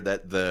reminder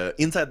that the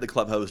inside the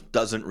clubhouse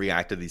doesn't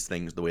react to these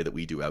things the way that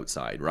we do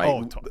outside,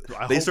 right?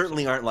 They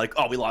certainly aren't like,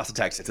 oh, we lost to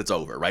Texas, it's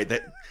over,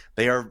 right?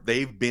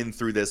 They've been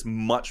through this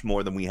much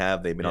more than we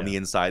have. They've been on the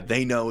inside.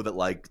 They know that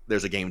like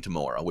there's a game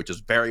tomorrow, which is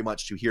very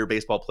much, you hear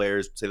baseball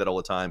players say that all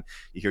the time.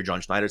 You hear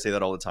John Schneider say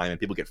that all the time, and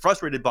people get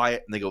frustrated by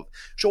it and they go,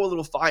 show a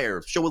little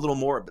fire, show a little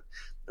more. But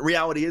the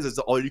reality is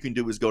all you can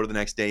do is go to the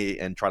next day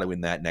and try to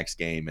win that next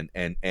game.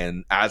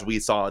 And as we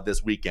saw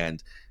this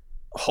weekend,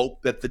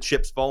 hope that the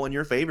chips fall in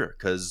your favor,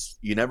 because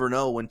you never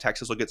know when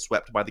Texas will get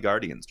swept by the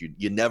Guardians.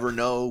 You never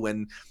know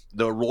when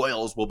the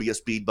Royals will be a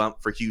speed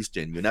bump for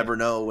Houston. You never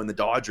know when the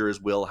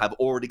Dodgers will have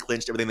already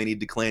clinched everything they need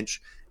to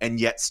clinch and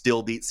yet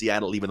still beat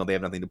Seattle even though they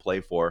have nothing to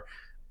play for.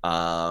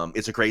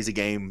 It's a crazy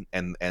game,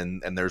 and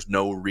there's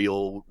no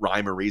real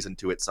rhyme or reason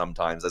to it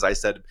sometimes. As I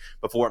said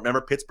before,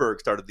 remember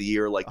Pittsburgh started the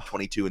year like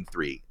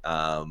 22-3.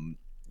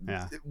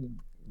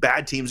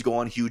 Bad teams go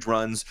on huge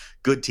runs.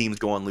 Good teams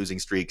go on losing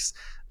streaks.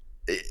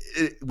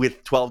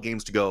 With 12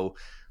 games to go,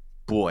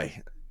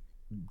 boy,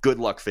 good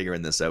luck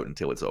figuring this out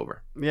until it's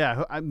over.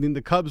 Yeah, I mean,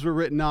 the Cubs were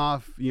written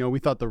off. We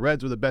thought the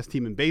Reds were the best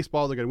team in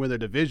baseball. They're going to win their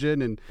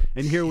division, and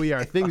here we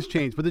are. Things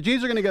change. But the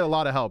Jays are going to get a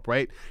lot of help,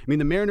 right? I mean,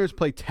 the Mariners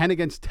play 10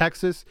 against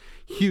Texas,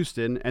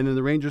 Houston, and then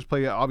the Rangers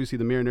play, obviously,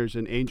 the Mariners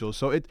and Angels.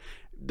 So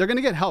they're going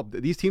to get help.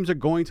 These teams are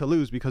going to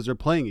lose because they're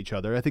playing each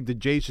other. I think the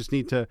Jays just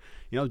need to,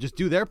 just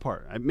do their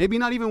part. Maybe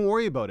not even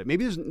worry about it.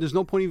 Maybe there's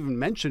no point even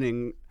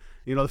mentioning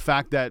the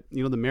fact that,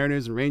 the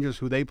Mariners and Rangers,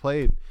 who they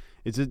played,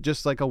 is it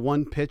just like a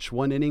one pitch,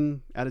 one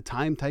inning at a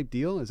time type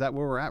deal? Is that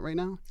where we're at right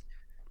now?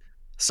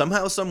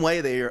 Somehow, some way,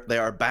 they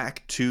are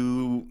back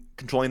to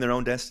controlling their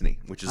own destiny,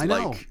 which is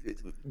like,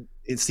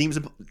 it seems,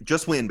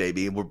 just win,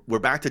 baby. We're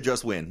back to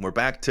just win. We're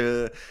back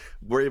to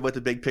worry about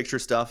the big picture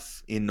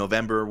stuff in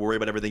November, worry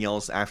about everything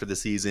else after the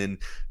season.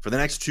 For the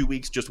next 2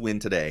 weeks, just win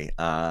today.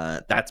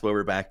 That's where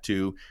we're back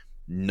to.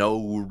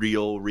 No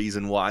real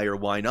reason why or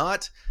why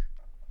not.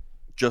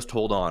 Just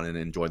hold on and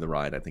enjoy the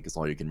ride, I think is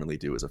all you can really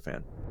do as a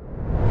fan.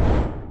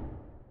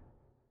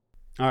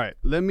 All right,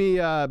 let me,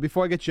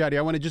 before I get you out of here,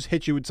 I want to just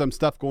hit you with some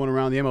stuff going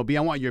around the MLB.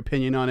 I want your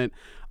opinion on it.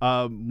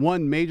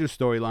 One major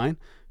storyline,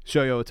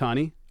 Shohei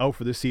Ohtani, out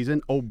for the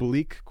season,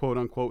 oblique,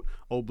 quote-unquote,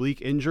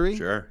 oblique injury.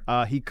 Sure.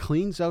 He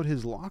cleans out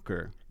his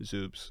locker,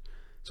 Zoobs.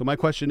 So my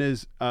question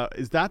is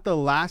that the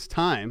last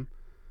time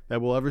that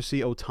we'll ever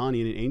see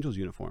Ohtani in an Angels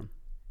uniform?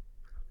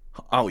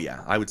 Oh,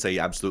 yeah, I would say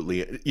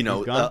absolutely.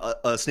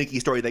 A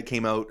sneaky story that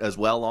came out as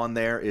well on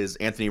there is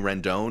Anthony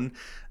Rendon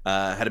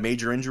had a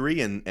major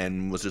injury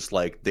and was just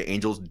like, the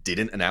Angels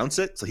didn't announce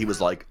it. So he was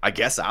like, I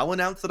guess I'll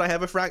announce that I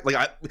have a fracture.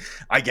 Like,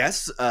 I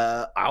guess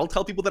I'll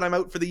tell people that I'm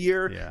out for the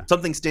year. Yeah.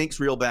 Something stinks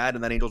real bad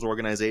in that Angels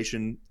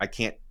organization. I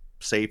can't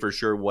say for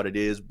sure what it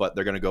is, but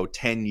they're going to go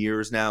 10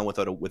 years now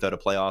without a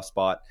playoff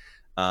spot.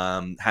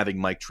 Having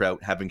Mike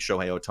Trout, having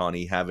Shohei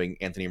Ohtani, having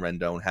Anthony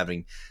Rendon,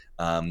 having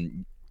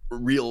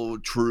real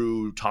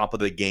true top of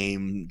the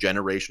game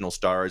generational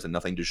stars and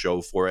nothing to show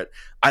for it.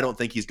 I don't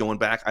think he's going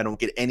back. I don't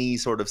get any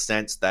sort of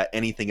sense that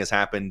anything has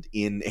happened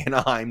in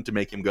Anaheim to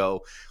make him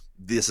go,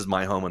 this is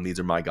my home and these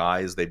are my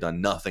guys. They've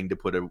done nothing to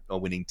put a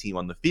winning team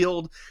on the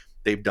field.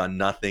 They've done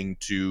nothing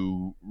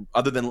to,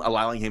 other than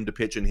allowing him to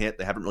pitch and hit,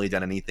 they haven't really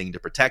done anything to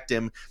protect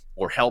him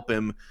or help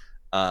him.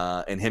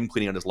 And him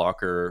cleaning out his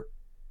locker,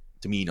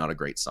 to me, not a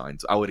great sign.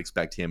 So I would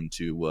expect him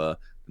to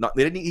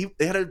they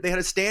had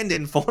a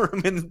stand-in for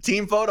him in the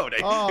team photo day.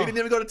 Oh. He didn't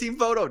even go to team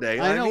photo day.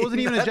 I know, it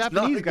wasn't even a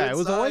Japanese guy. It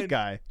was a white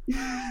guy.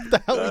 What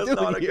the hell are we doing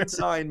not a here? good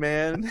sign,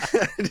 man.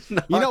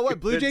 You know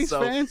what? Blue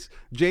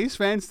Jays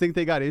fans think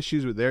they got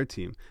issues with their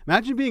team.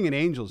 Imagine being an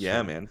Angels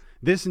fan. Man.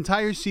 This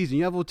entire season,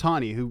 you have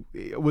Ohtani, who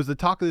was the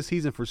talk of the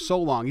season for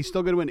so long. He's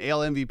still going to win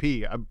AL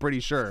MVP, I'm pretty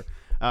sure,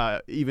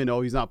 even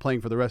though he's not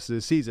playing for the rest of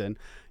the season.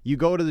 You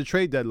go to the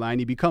trade deadline,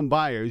 you become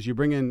buyers, you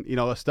bring in,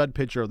 a stud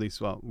pitcher, at least,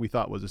 well, we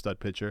thought was a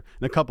stud pitcher,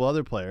 and a couple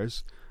other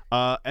players.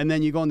 And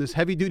then you go on this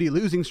heavy-duty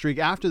losing streak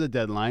after the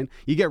deadline.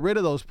 You get rid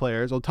of those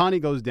players.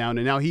 Ohtani goes down,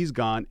 and now he's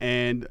gone.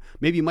 And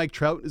maybe Mike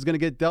Trout is going to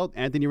get dealt.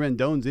 Anthony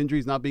Rendon's injury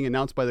is not being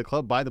announced by the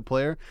club, by the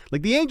player.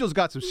 Like, the Angels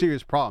got some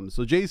serious problems.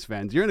 So, Jays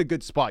fans, you're in a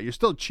good spot. You're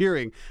still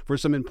cheering for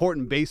some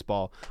important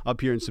baseball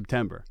up here in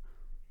September.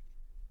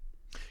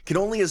 Can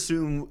only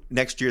assume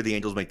next year the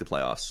Angels make the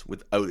playoffs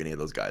without any of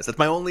those guys. That's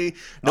my only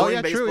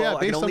knowing baseball. True, yeah.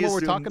 Based on what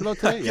we're talking about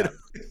today, yeah.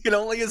 Can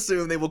only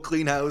assume they will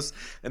clean house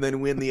and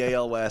then win the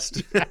AL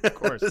West. Of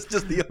course. That's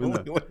just the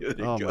only way it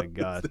Oh, goes. my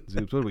God.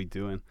 Zoops, what are we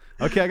doing?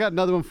 Okay, I got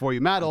another one for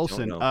you. Matt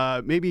Olson,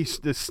 maybe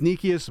the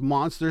sneakiest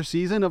monster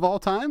season of all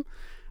time.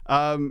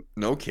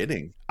 No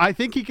kidding. I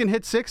think he can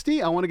hit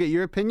 60. I want to get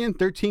your opinion.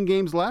 13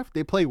 games left.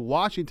 They play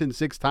Washington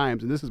 6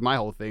 times, and this is my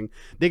whole thing.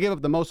 They gave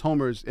up the most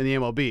homers in the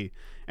MLB.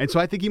 And so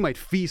I think he might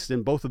feast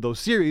in both of those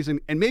series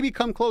and maybe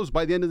come close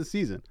by the end of the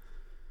season.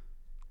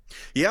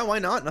 Yeah, why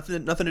not?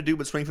 Nothing to do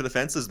but swing for the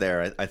fences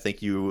there. I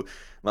think you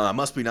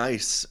must be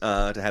nice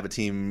to have a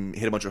team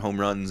hit a bunch of home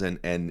runs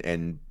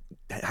and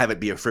have it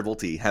be a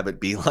frivolity, have it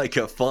be like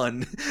a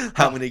fun,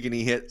 how many can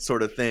he hit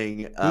sort of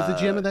thing. Who's the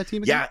GM of that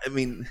team again? Yeah, I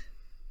mean,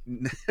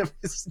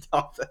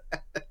 stop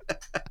that.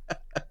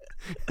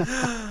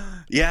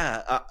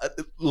 Yeah,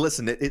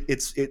 listen,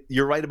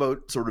 you're right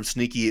about sort of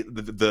sneaky.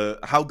 The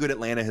how good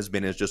Atlanta has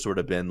been has just sort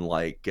of been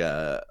like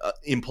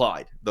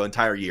implied the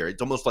entire year.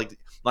 It's almost like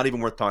not even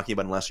worth talking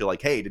about unless you're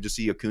like, hey, did you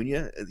see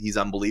Acuna? He's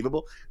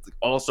unbelievable.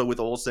 Also with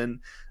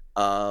Olsen,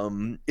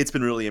 it's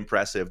been really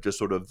impressive. Just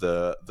sort of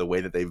the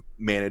way that they've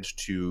managed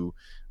to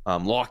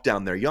lock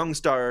down their young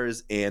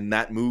stars, and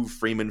that move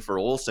Freeman for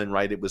Olsen,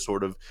 right? It was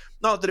sort of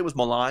not that it was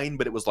maligned,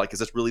 but it was like, is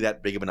this really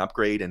that big of an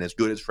upgrade? And as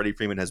good as Freddie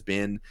Freeman has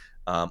been,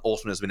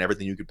 Olsen has been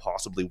everything you could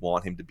possibly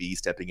want him to be,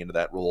 stepping into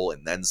that role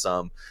and then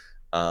some.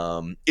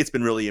 It's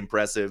been really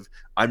impressive.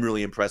 I'm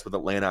really impressed with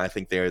Atlanta. I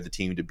think they're the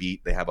team to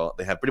beat. They have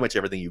pretty much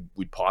everything you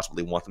would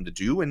possibly want them to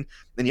do. And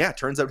yeah, it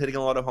turns out hitting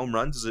a lot of home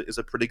runs is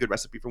a pretty good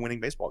recipe for winning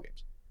baseball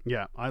games.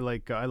 Yeah, I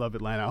love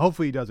Atlanta.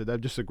 Hopefully he does it.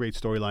 That's just a great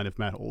storyline if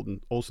Matt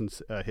Olson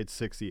hits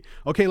 60.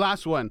 Okay,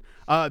 last one.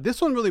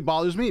 This one really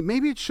bothers me.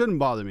 Maybe it shouldn't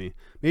bother me.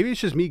 Maybe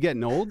it's just me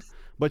getting old.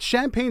 But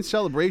champagne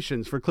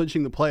celebrations for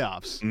clinching the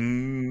playoffs.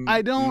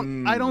 I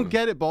don't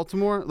get it,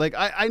 Baltimore. Like,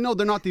 I know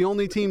they're not the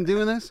only team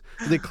doing this.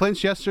 They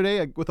clinched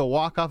yesterday with a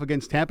walk-off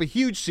against Tampa.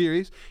 Huge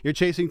series. You're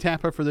chasing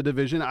Tampa for the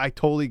division. I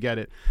totally get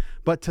it.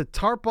 But to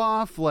tarp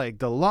off, like,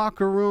 the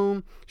locker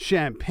room,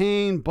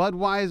 champagne,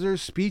 Budweiser,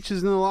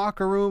 speeches in the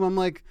locker room, I'm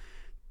like,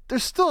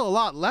 there's still a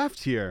lot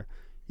left here.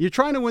 You're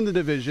trying to win the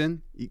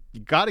division. You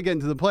got to get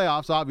into the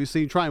playoffs,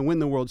 obviously, and try and win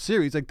the World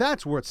Series. Like,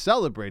 that's worth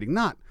celebrating,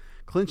 not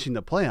clinching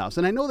the playoffs.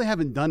 And I know they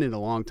haven't done it in a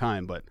long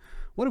time, but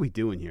what are we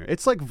doing here?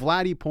 It's like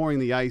Vladdy pouring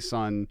the ice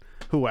on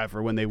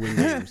whoever when they win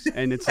games.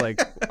 And it's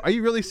like, are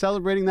you really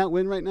celebrating that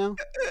win right now?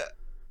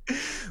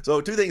 So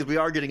two things. We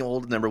are getting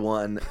old, number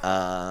one.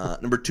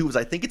 Number two is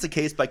I think it's a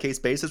case-by-case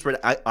basis. Where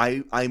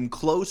I'm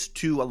close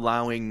to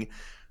allowing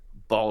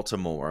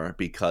Baltimore,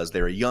 because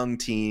they're a young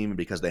team,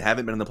 because they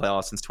haven't been in the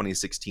playoffs since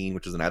 2016,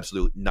 which was an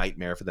absolute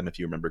nightmare for them, if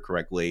you remember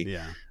correctly.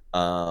 Yeah.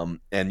 And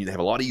they have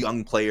a lot of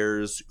young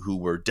players who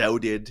were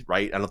doubted,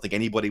 right? I don't think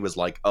anybody was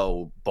like,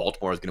 oh,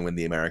 Baltimore is going to win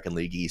the American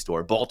League East,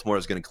 or Baltimore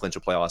is going to clinch a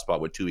playoff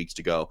spot with 2 weeks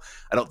to go.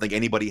 I don't think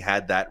anybody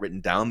had that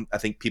written down. I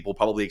think people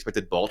probably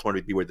expected Baltimore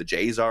to be where the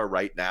Jays are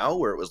right now,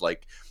 where it was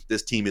like,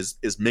 this team is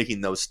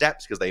making those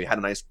steps because they had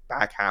a nice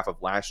back half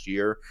of last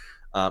year.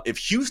 If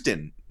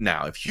Houston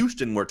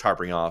were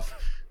tarping off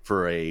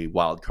for a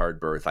wild card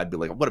berth, I'd be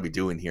like, what are we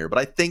doing here? But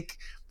I think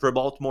for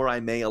Baltimore,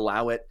 I may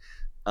allow it.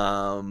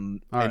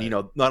 And right.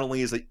 Not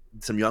only is it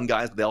some young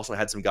guys, but they also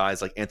had some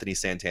guys like Anthony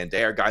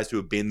Santander, guys who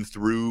have been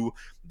through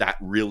that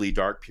really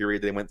dark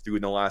period they went through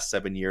in the last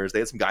 7 years. They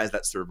had some guys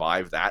that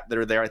survived that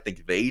are there. I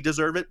think they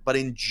deserve it. But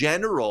in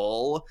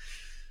general,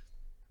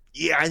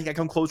 yeah, I think I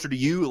come closer to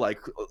you, like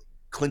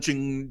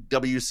clinching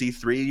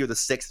WC3. You're the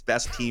sixth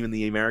best team in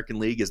the American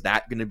League. Is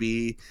that going to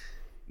be?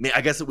 I mean,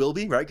 I guess it will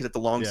be, right? Because it's a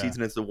long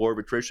season, it's the war of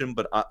attrition.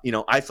 But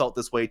I felt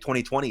this way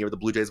 2020, where the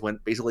Blue Jays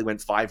went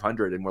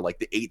 500 and were like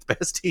the eighth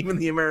best team in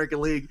the American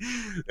League,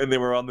 and they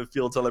were on the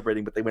field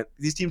celebrating. But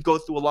these teams go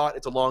through a lot.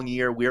 It's a long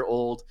year. We're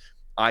old.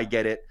 I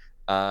get it.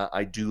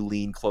 I do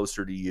lean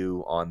closer to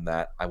you on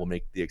that. I will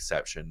make the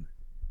exception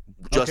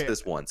just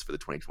this once for the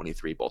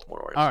 2023 Baltimore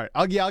Orioles. All right.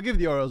 I'll give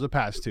the Orioles a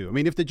pass too. I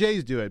mean, if the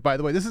Jays do it, by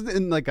the way, this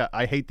isn't like a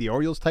I hate the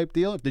Orioles type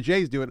deal. If the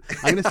Jays do it,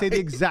 I'm going to say the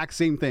exact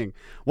same thing.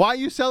 Why are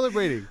you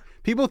celebrating?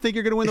 People think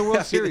you're going to win the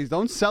World Series.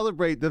 Don't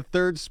celebrate the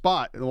third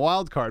spot in the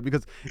wild card,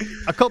 because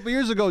a couple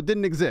years ago it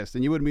didn't exist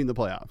and you wouldn't be in the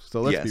playoffs.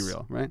 So let's be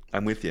real, right?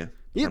 I'm with you.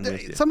 Yeah,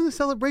 some of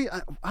the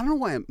I don't know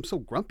why I'm so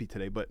grumpy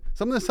today, but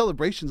some of the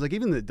celebrations, like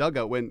even in the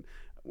dugout when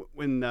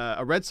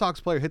a Red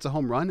Sox player hits a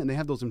home run and they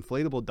have those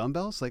inflatable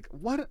dumbbells, like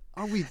what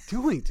are we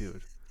doing,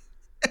 dude?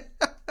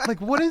 Like,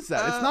 what is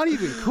that? It's not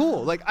even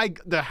cool. Like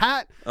the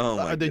hat,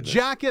 the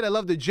jacket. I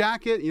love the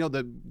jacket.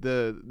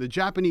 The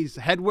Japanese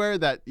headwear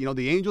that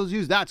the Angels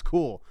use. That's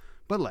cool.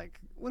 But like,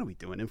 what are we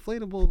doing?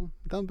 Inflatable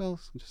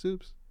dumbbells and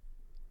soups?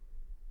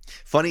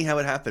 Funny how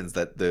it happens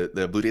that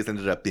the Blue Jays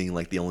ended up being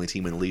like the only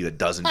team in the league that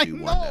doesn't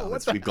do one now.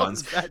 We've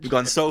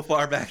gone so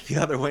far back the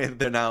other way that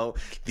they're now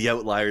the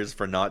outliers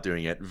for not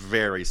doing it.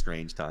 Very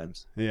strange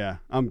times. Yeah,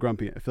 I'm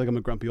grumpy. I feel like I'm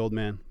a grumpy old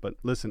man. But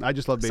listen, I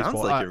just love baseball.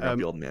 Sounds like you're a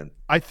grumpy old man.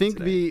 I think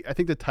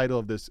the title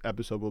of this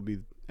episode will be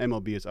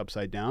MLB is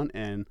Upside Down,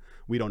 and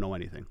we don't know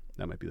anything.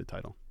 That might be the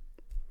title.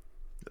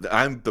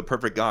 I'm the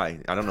perfect guy.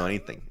 I don't know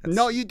anything.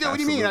 No, you do. What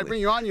do you mean? I bring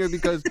you on here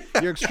because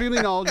you're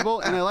extremely knowledgeable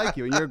and I like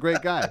you and you're a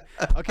great guy.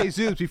 Okay,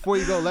 Zoobs, before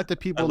you go, let the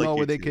people know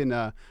where they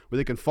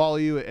can follow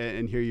you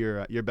and hear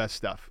your best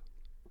stuff.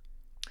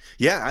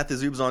 Yeah, at the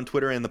Zoobs on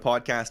Twitter, and the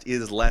podcast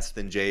is Less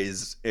Than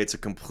Jays. It's a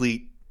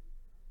complete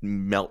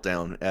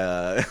meltdown.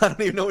 I don't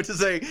even know what to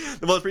say.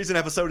 The most recent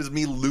episode is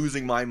me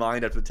losing my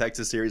mind after the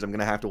Texas series. I'm going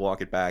to have to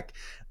walk it back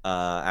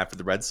after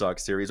the Red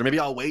Sox series, or maybe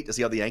I'll wait to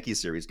see how the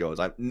Yankees series goes.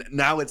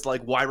 Now it's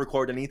like, why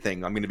record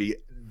anything? I'm going to be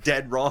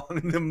dead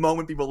wrong the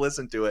moment people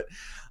listen to it.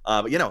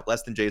 But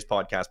Less Than Jay's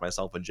podcast,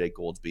 myself and Jake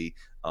Goldsby,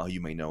 who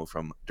you may know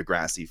from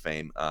Degrassi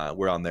fame,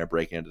 we're on there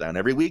breaking it down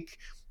every week,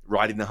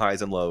 riding the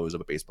highs and lows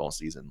of a baseball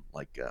season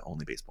like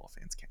only baseball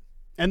fans can.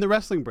 And the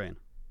Wrestling Brain.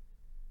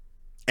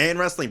 And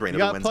Wrestling Brain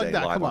every Wednesday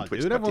live Come on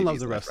Twitch. Dude, everyone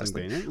loves the Wrestling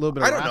Brain. A little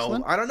bit of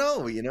wrestling. I don't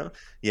know.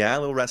 Yeah, a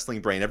little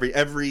Wrestling Brain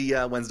every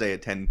Wednesday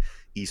at 10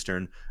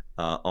 Eastern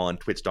on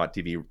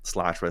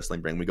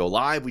twitch.tv/Wrestling Brain. We go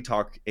live. We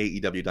talk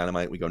AEW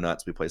Dynamite. We go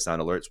nuts. We play sound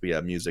alerts. We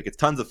have music. It's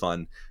tons of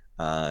fun.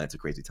 It's a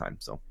crazy time.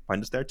 So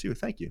find us there too.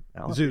 Thank you,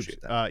 Al.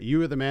 Zoobs,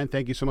 you are the man.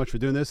 Thank you so much for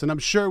doing this. And I'm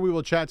sure we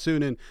will chat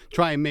soon and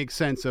try and make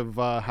sense of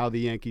how the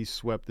Yankees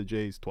swept the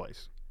Jays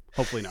twice.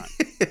 Hopefully not.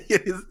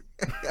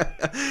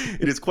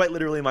 It is quite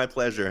literally my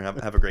pleasure.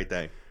 Have a great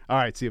day. All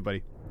right. See you,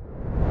 buddy.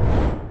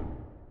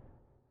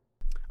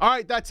 All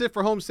right, that's it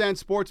for Homestand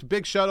Sports.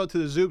 Big shout out to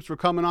the Zoobs for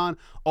coming on.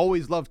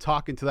 Always love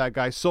talking to that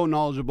guy. So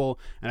knowledgeable,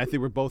 and I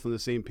think we're both on the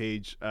same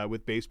page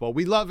with baseball.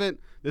 We love it.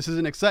 This is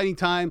an exciting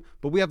time,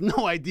 but we have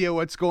no idea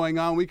what's going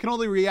on. We can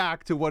only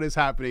react to what is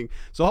happening.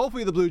 So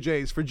hopefully the Blue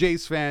Jays, for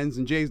Jays fans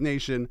and Jays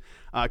Nation,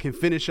 can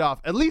finish off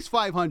at least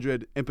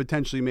 500 and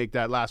potentially make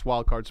that last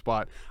wild card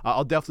spot.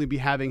 I'll definitely be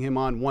having him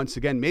on once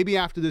again, maybe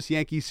after this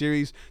Yankee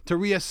series, to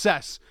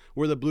reassess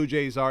where the Blue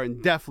Jays are,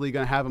 and definitely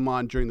going to have him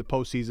on during the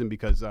postseason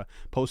because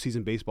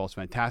postseason baseball is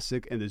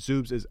fantastic, and the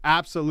Zoobs is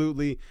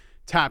absolutely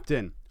tapped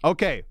in.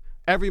 Okay.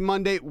 Every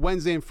Monday,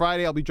 Wednesday, and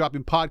Friday, I'll be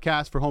dropping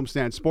podcasts for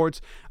Homestand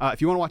Sports.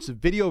 If you want to watch the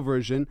video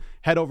version,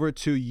 head over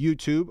to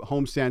YouTube,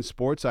 Homestand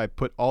Sports. I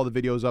put all the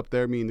videos up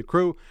there, me and the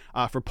crew.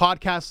 For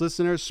podcast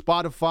listeners,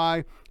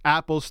 Spotify,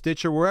 Apple,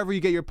 Stitcher, wherever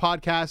you get your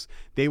podcasts,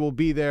 they will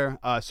be there.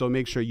 So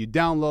make sure you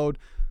download.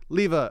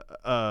 Leave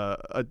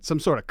some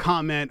sort of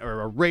comment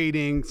or a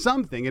rating,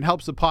 something. It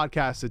helps the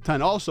podcast a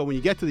ton. Also, when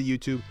you get to the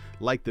YouTube,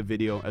 like the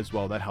video as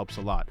well. That helps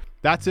a lot.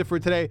 That's it for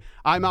today.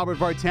 I'm Albert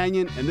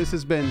Vartanian, and this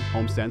has been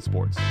Homestand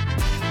Sports.